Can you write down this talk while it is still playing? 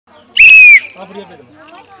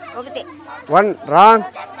ఒకటి 1 wrong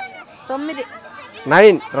 9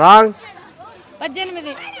 9 wrong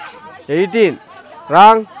 18 18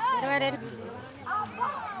 wrong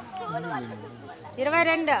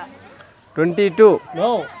 22 22 No.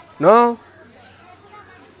 no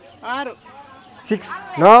 6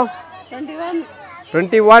 6 no 21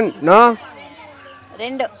 21 no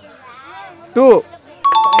 2 2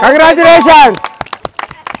 congratulations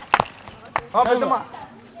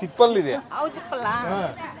తిప్పలు ఇది అవు తిప్పలా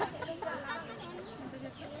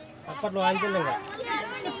అప్పట్లో ఆగిపోయింది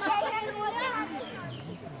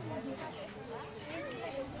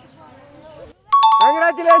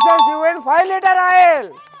congratulations you win 5 liter oil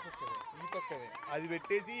అది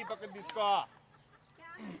పెట్టేసి ఈ పక్కన తీసుకో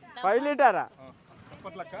 5 liter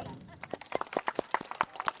చప్పట్లక్క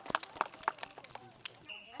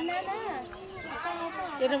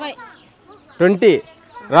 20 20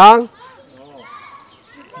 wrong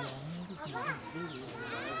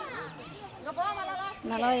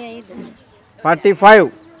 45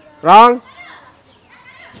 45 wrong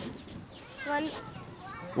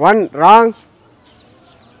 1 wrong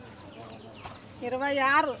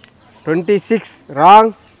 26 26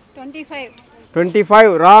 wrong 25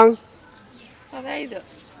 25 wrong 15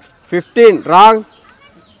 15 wrong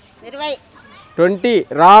 20 20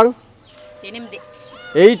 wrong 8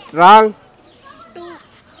 8 wrong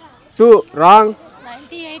 2 wrong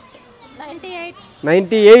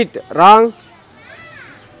 98 wrong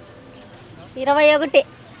 21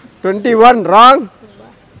 21 wrong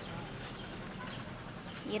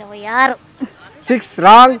 26 6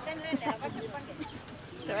 wrong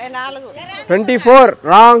 24 24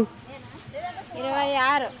 wrong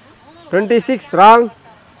 26 26 wrong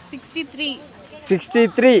 63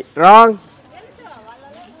 63 wrong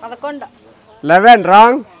 11 11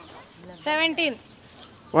 wrong 17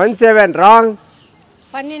 17 wrong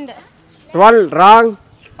 12 12 wrong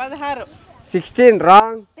 16 16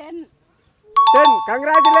 wrong 10 10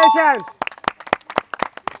 congratulations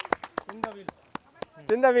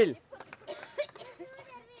spin the wheel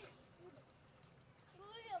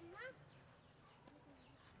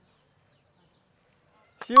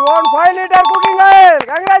she won 5 liter cooking oil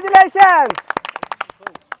congratulations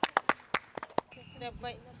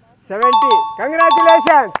 70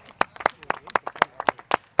 congratulations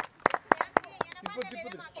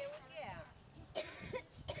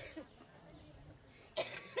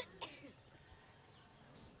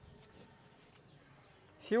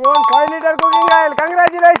she won 5 liter cooking oil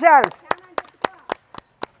congratulations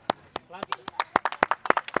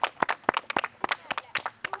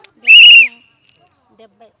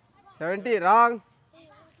 70 wrong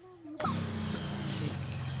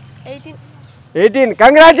 18 18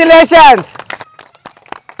 congratulations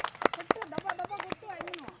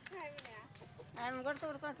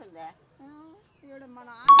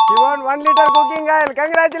she won 1 liter cooking oil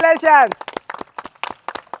congratulations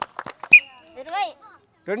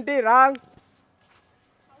 20 wrong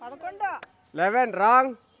 11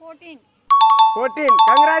 wrong 14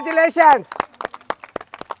 congratulations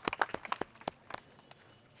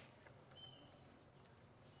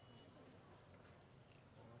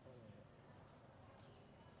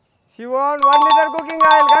she won 1 liter cooking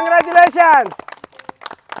oil congratulations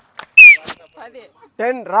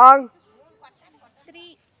 10 wrong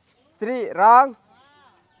 3 wrong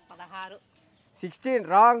 16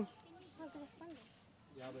 wrong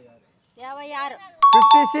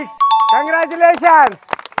 56 congratulations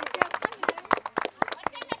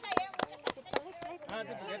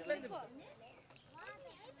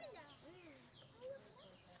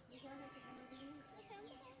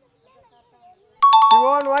she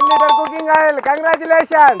won 1 liter cooking oil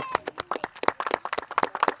congratulations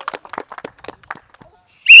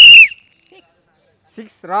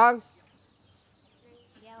 6 wrong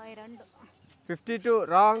 52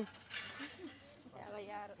 wrong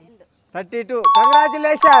 32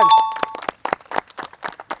 congratulations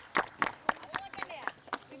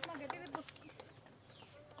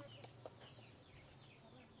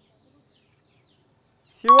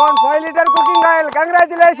she won 5 liter cooking oil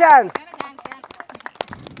congratulations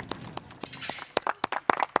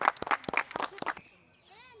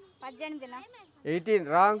 18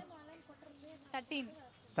 wrong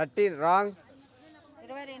 13 wrong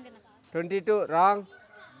 22 wrong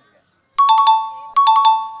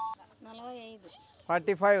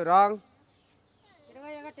 45 wrong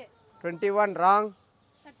 21 wrong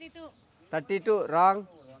 32 wrong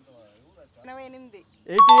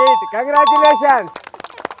 88 congratulations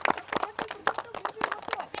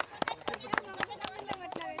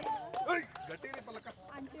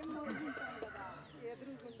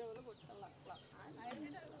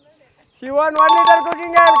She won 1 liter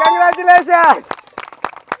cooking oil. Congratulations.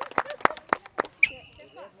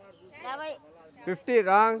 50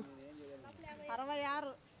 wrong.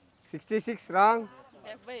 66 wrong.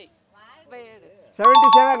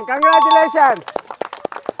 77. Congratulations.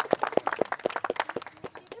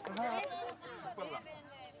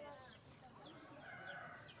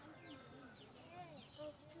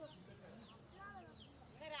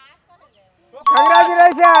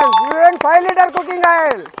 Congratulations. You won 5 liter cooking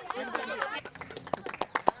oil.